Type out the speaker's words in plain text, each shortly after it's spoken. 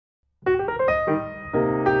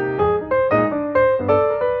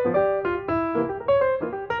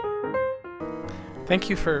Thank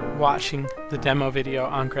you for watching the demo video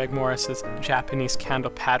on Greg Morris's Japanese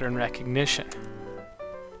candle pattern recognition.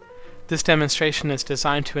 This demonstration is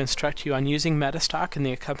designed to instruct you on using MetaStock and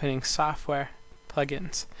the accompanying software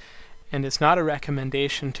plugins, and is not a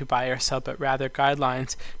recommendation to buy or sell, but rather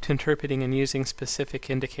guidelines to interpreting and using specific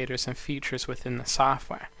indicators and features within the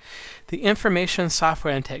software. The information,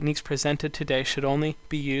 software, and techniques presented today should only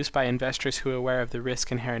be used by investors who are aware of the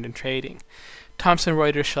risk inherent in trading. Thomson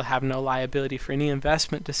Reuters shall have no liability for any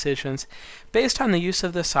investment decisions based on the use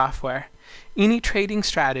of the software, any trading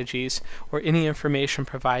strategies, or any information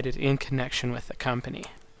provided in connection with the company.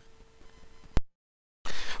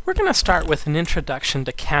 We're going to start with an introduction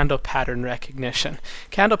to candle pattern recognition.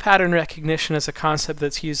 Candle pattern recognition is a concept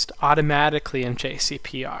that's used automatically in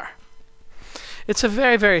JCPR. It's a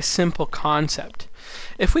very, very simple concept.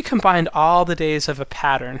 If we combined all the days of a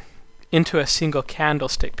pattern into a single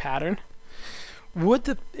candlestick pattern, would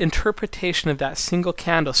the interpretation of that single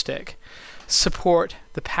candlestick support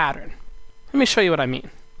the pattern? Let me show you what I mean.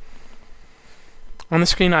 On the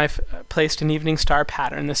screen I've placed an evening star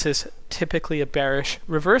pattern. This is typically a bearish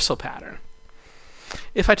reversal pattern.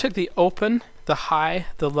 If I took the open, the high,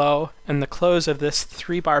 the low, and the close of this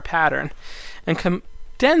 3-bar pattern and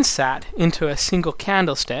condense that into a single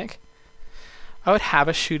candlestick, I would have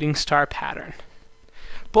a shooting star pattern.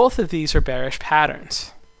 Both of these are bearish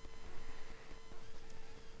patterns.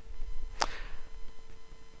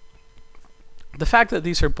 The fact that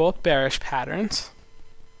these are both bearish patterns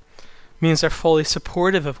means they're fully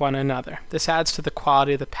supportive of one another. This adds to the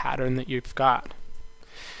quality of the pattern that you've got.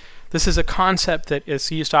 This is a concept that is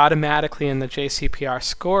used automatically in the JCPR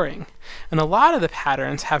scoring, and a lot of the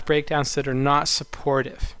patterns have breakdowns that are not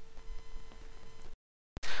supportive.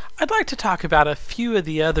 I'd like to talk about a few of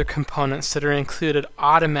the other components that are included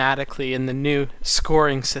automatically in the new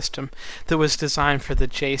scoring system that was designed for the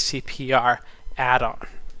JCPR add-on.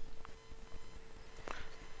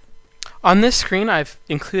 On this screen I've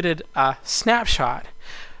included a snapshot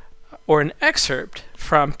or an excerpt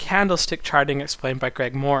from Candlestick Charting Explained by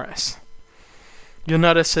Greg Morris. You'll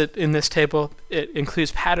notice that in this table it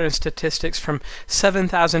includes pattern statistics from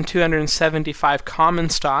 7,275 common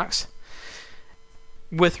stocks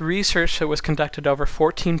with research that was conducted over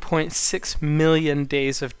 14.6 million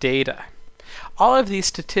days of data. All of these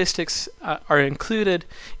statistics are included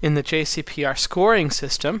in the JCPR scoring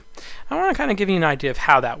system. I want to kind of give you an idea of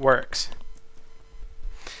how that works.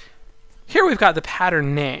 Here we've got the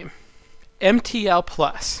pattern name, MTL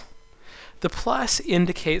plus. The plus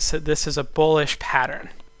indicates that this is a bullish pattern.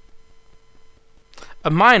 A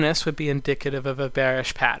minus would be indicative of a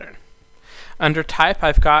bearish pattern. Under type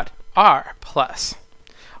I've got R plus.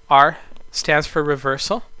 R stands for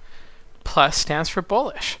reversal, plus stands for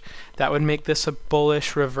bullish. That would make this a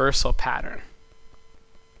bullish reversal pattern.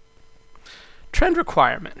 Trend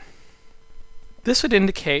requirement. This would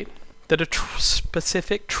indicate that a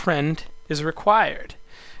specific trend is required.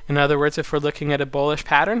 In other words, if we're looking at a bullish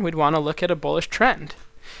pattern, we'd want to look at a bullish trend.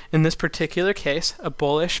 In this particular case, a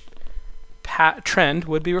bullish trend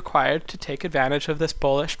would be required to take advantage of this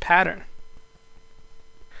bullish pattern.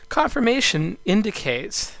 Confirmation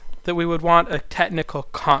indicates that we would want a technical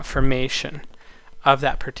confirmation of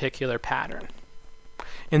that particular pattern.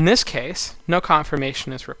 In this case, no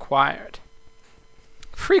confirmation is required.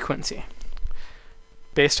 Frequency.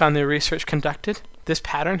 Based on the research conducted, this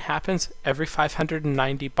pattern happens every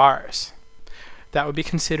 590 bars. That would be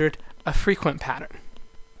considered a frequent pattern.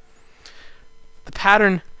 The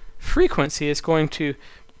pattern frequency is going to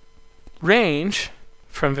range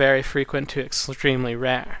from very frequent to extremely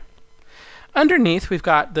rare. Underneath we've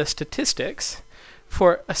got the statistics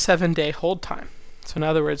for a 7-day hold time. So in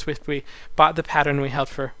other words, if we bought the pattern, we held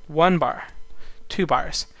for 1 bar, 2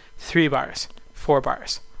 bars, 3 bars, 4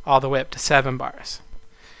 bars, all the way up to 7 bars.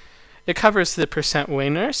 It covers the percent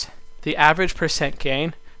winners, the average percent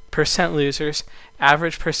gain, percent losers,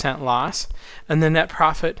 average percent loss, and the net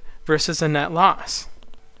profit versus the net loss.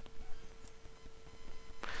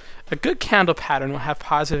 A good candle pattern will have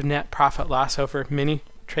positive net profit loss over many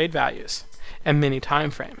trade values and many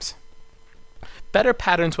time frames. Better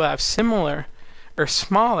patterns will have similar or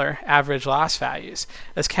smaller average loss values,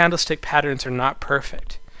 as candlestick patterns are not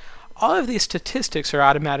perfect. All of these statistics are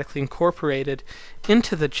automatically incorporated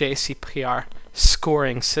into the JCPR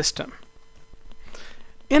scoring system.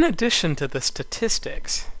 In addition to the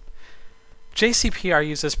statistics, JCPR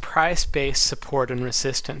uses price-based support and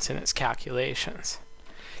resistance in its calculations.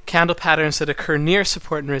 Candle patterns that occur near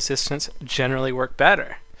support and resistance generally work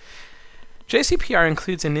better. JCPR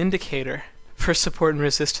includes an indicator for support and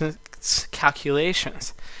resistance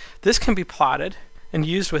calculations. This can be plotted and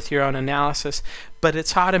used with your own analysis, but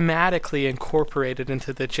it's automatically incorporated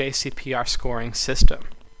into the JCPR scoring system.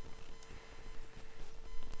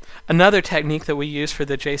 Another technique that we use for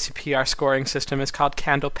the JCPR scoring system is called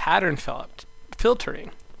candle pattern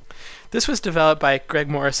filtering. This was developed by Greg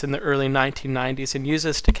Morris in the early 1990s and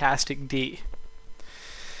uses stochastic D.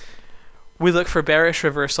 We look for bearish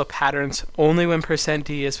reversal patterns only when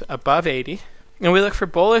 %D is above 80, and we look for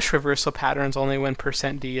bullish reversal patterns only when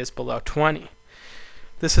 %D is below 20.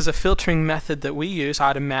 This is a filtering method that we use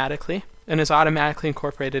automatically and is automatically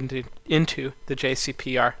incorporated into the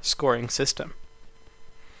JCPR scoring system.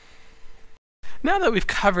 Now that we've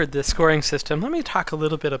covered the scoring system, let me talk a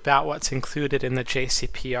little bit about what's included in the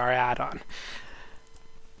JCPR add-on.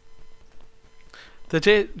 The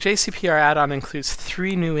JCPR add-on includes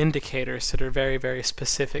 3 new indicators that are very, very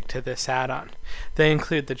specific to this add-on. They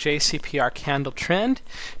include the JCPR candle trend,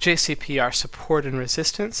 JCPR support and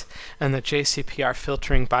resistance, and the JCPR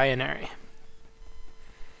filtering binary.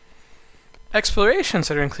 Explorations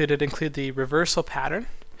that are included include the reversal pattern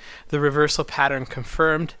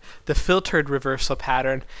confirmed, the filtered reversal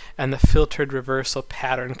pattern, and the filtered reversal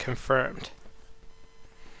pattern confirmed.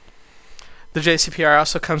 The JCPR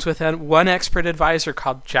also comes with one expert advisor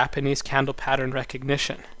called Japanese Candle Pattern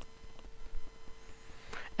Recognition,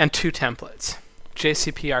 and 2 templates,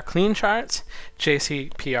 JCPR clean charts,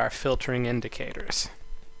 JCPR filtering indicators.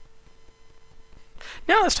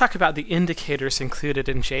 Now let's talk about the indicators included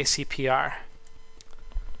in JCPR.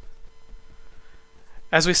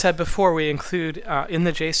 As we said before, we include in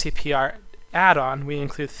the JCPR add-on, we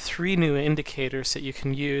include 3 new indicators that you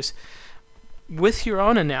can use with your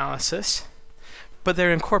own analysis, but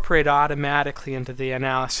they're incorporated automatically into the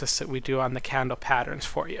analysis that we do on the candle patterns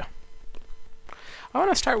for you. I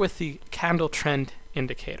want to start with the candle trend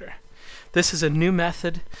indicator. This is a new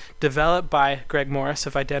method developed by Greg Morris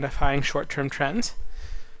of identifying short-term trends.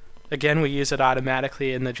 Again, we use it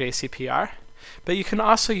automatically in the JCPR, but you can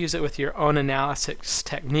also use it with your own analysis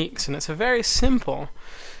techniques, and it's a very simple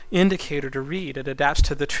indicator to read. It adapts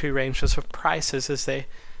to the true ranges of prices as they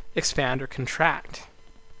expand or contract.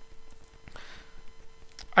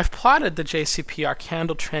 I've plotted the JCPR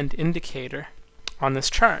candle trend indicator on this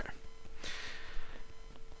chart.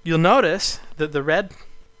 You'll notice that the red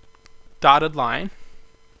dotted line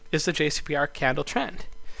is the JCPR candle trend,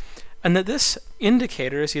 and that this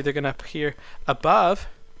indicator is either going to appear above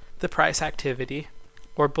the price activity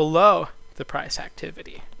or below the price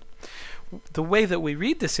activity. The way that we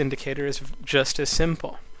read this indicator is just as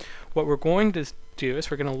simple. What we're going to do is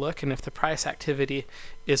we're going to look, and if the price activity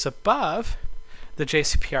is above the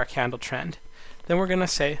JCPR candle trend, then we're going to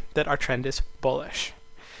say that our trend is bullish.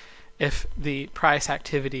 If the price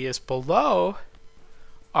activity is below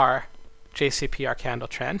our JCPR candle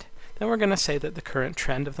trend, then we're going to say that the current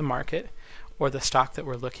trend of the market or the stock that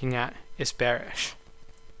we're looking at is bearish.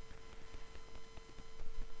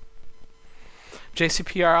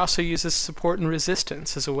 JCPR also uses support and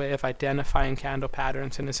resistance as a way of identifying candle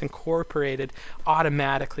patterns and is incorporated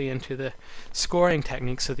automatically into the scoring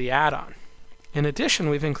techniques of the add-on. In addition,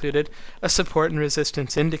 we've included a support and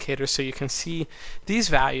resistance indicator so you can see these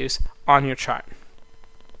values on your chart.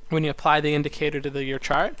 When you apply the indicator to your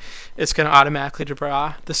chart, it's going to automatically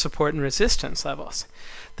draw the support and resistance levels.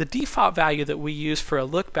 The default value that we use for a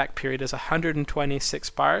look-back period is 126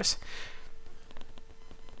 bars,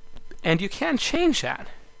 and you can change that.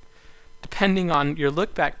 Depending on your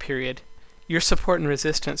look-back period, your support and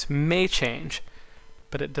resistance may change,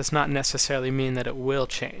 but it does not necessarily mean that it will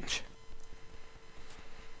change.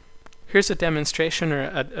 Here's a demonstration, or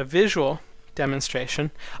a visual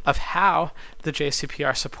demonstration, of how the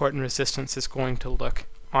JCPR support and resistance is going to look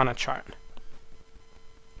on a chart.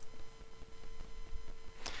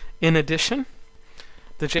 In addition,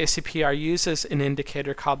 the JCPR uses an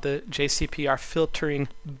indicator called the JCPR filtering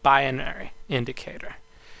binary indicator.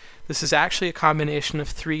 This is actually a combination of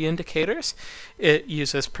 3 indicators. It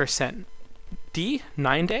uses %D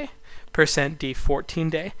 9-day, %D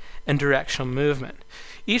 14-day, and directional movement.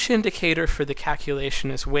 Each indicator for the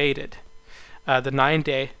calculation is weighted. The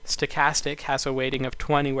 9-day stochastic has a weighting of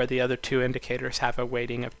 20, where the other 2 indicators have a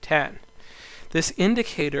weighting of 10. This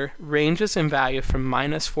indicator ranges in value from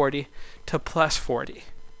 -40 to +40.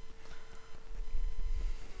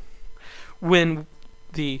 When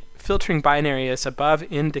the filtering binary is above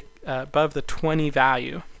the 20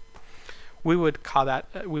 value, we would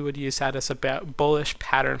use that as a bullish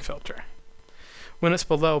pattern filter. When it's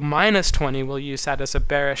below -20, we'll use that as a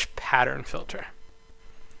bearish pattern filter.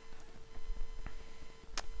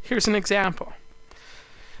 Here's an example.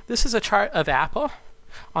 This is a chart of Apple.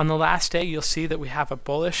 On the last day, you'll see that we have a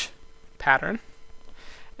bullish pattern,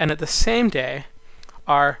 and at the same day,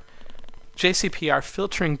 our JCPR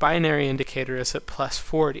filtering binary indicator is at plus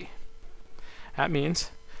 40. That means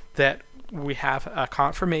that we have a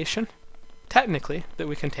confirmation, technically, that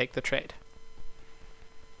we can take the trade.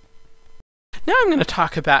 Now I'm going to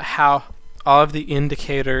talk about how all of the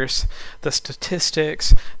indicators, the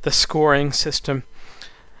statistics, the scoring system,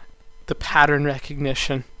 the pattern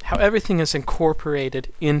recognition, how everything is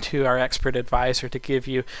incorporated into our expert advisor to give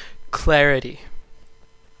you clarity.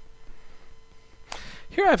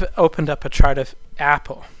 Here I've opened up a chart of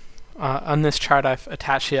Apple. On this chart I've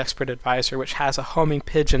attached the expert advisor, which has a homing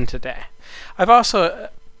pigeon today. I've also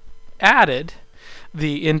added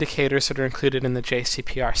the indicators that are included in the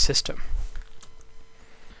JCPR system.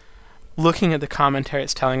 Looking at the commentary,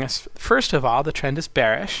 it's telling us, first of all, the trend is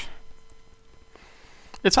bearish.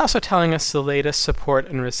 It's also telling us the latest support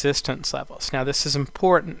and resistance levels. Now this is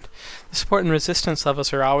important. The support and resistance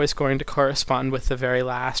levels are always going to correspond with the very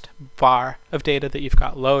last bar of data that you've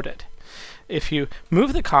got loaded. If you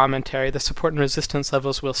move the commentary, the support and resistance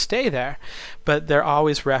levels will stay there, but they're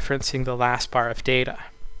always referencing the last bar of data.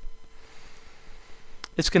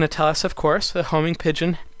 It's going to tell us, of course, the homing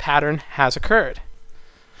pigeon pattern has occurred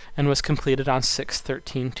and was completed on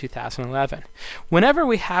 6/13/2011. Whenever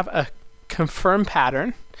we have a confirmed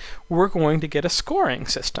pattern, we're going to get a scoring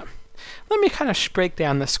system. Let me kind of break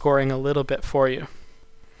down the scoring a little bit for you.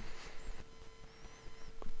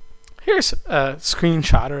 Here's a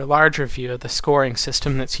screenshot or a larger view of the scoring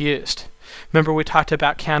system that's used. Remember we talked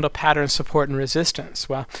about candle pattern support and resistance.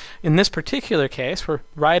 Well, in this particular case, we're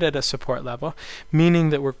right at a support level, meaning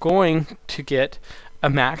that we're going to get a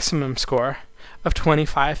maximum score of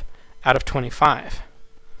 25 out of 25.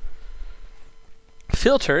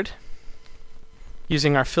 Filtered,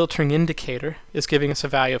 using our filtering indicator, is giving us a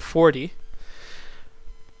value of 40.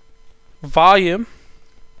 Volume,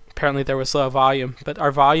 apparently there was low volume, but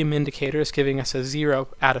our volume indicator is giving us a 0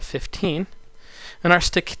 out of 15. And our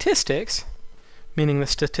statistics, meaning the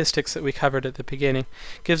statistics that we covered at the beginning,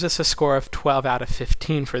 gives us a score of 12 out of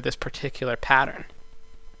 15 for this particular pattern.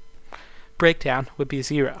 Breakdown would be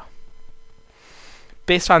 0.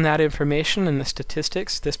 Based on that information and the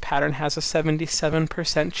statistics, this pattern has a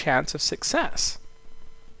 77% chance of success.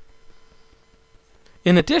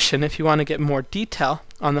 In addition, if you want to get more detail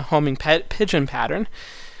on the homing pigeon pattern,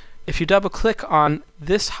 if you double-click on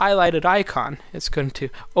this highlighted icon, it's going to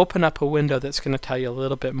open up a window that's going to tell you a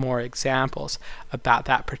little bit more examples about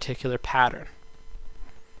that particular pattern.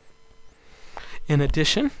 In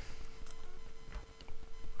addition,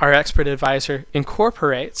 our expert advisor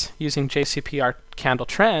incorporates, using JCPR candle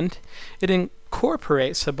trend, it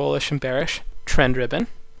incorporates a bullish and bearish trend ribbon,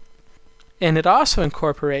 and it also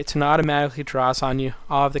incorporates and automatically draws on you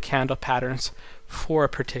all of the candle patterns for a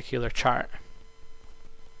particular chart.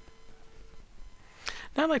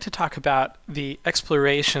 Now I'd like to talk about the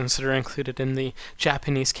explorations that are included in the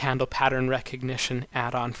Japanese candle pattern recognition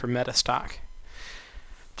add-on for MetaStock.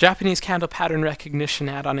 Japanese candle pattern recognition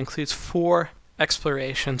add-on includes 4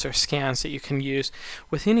 explorations or scans that you can use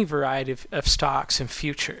with any variety of stocks and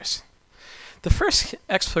futures. The first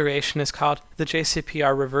exploration is called the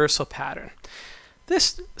JCPR reversal pattern.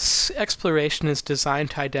 This exploration is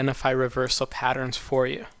designed to identify reversal patterns for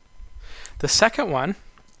you. The second one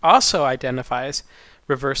also identifies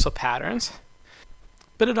reversal patterns,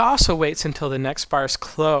 but it also waits until the next bar's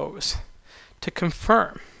close to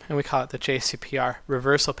confirm, and we call it the JCPR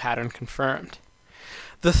reversal pattern confirmed.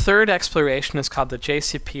 The third exploration is called the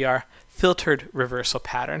JCPR filtered reversal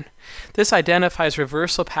pattern. This identifies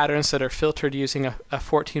reversal patterns that are filtered using a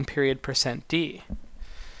 14-period %D.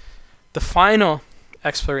 The final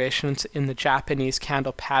explorations in the Japanese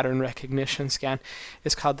candle pattern recognition scan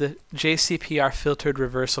is called the JCPR filtered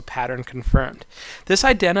reversal pattern confirmed. This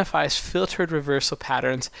identifies filtered reversal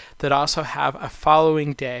patterns that also have a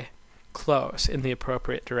following day close in the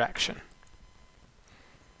appropriate direction.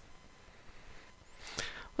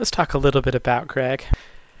 Let's talk a little bit about Greg.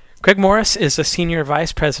 Greg Morris is the Senior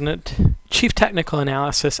Vice President, Chief Technical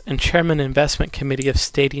Analysis, and Chairman Investment Committee of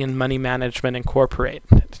Stadion Money Management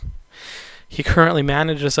Incorporated. He currently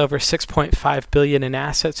manages over $6.5 billion in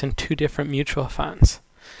assets in 2 different mutual funds.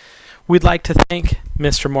 We'd like to thank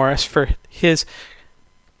Mr. Morris for his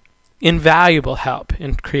invaluable help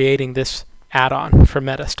in creating this add-on for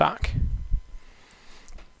MetaStock.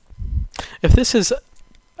 If this is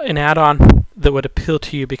an add-on that would appeal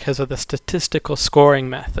to you because of the statistical scoring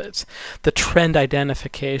methods, the trend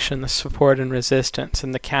identification, the support and resistance,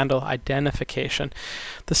 and the candle identification,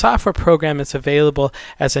 the software program is available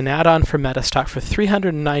as an add-on for MetaStock for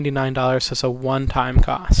 $399 as a one-time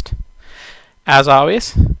cost. As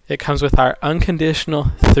always, it comes with our unconditional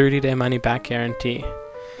 30-day money-back guarantee.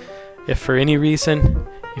 If for any reason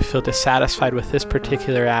you feel dissatisfied with this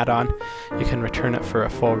particular add-on, you can return it for a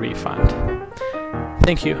full refund.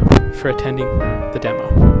 Thank you for attending the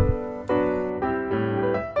demo.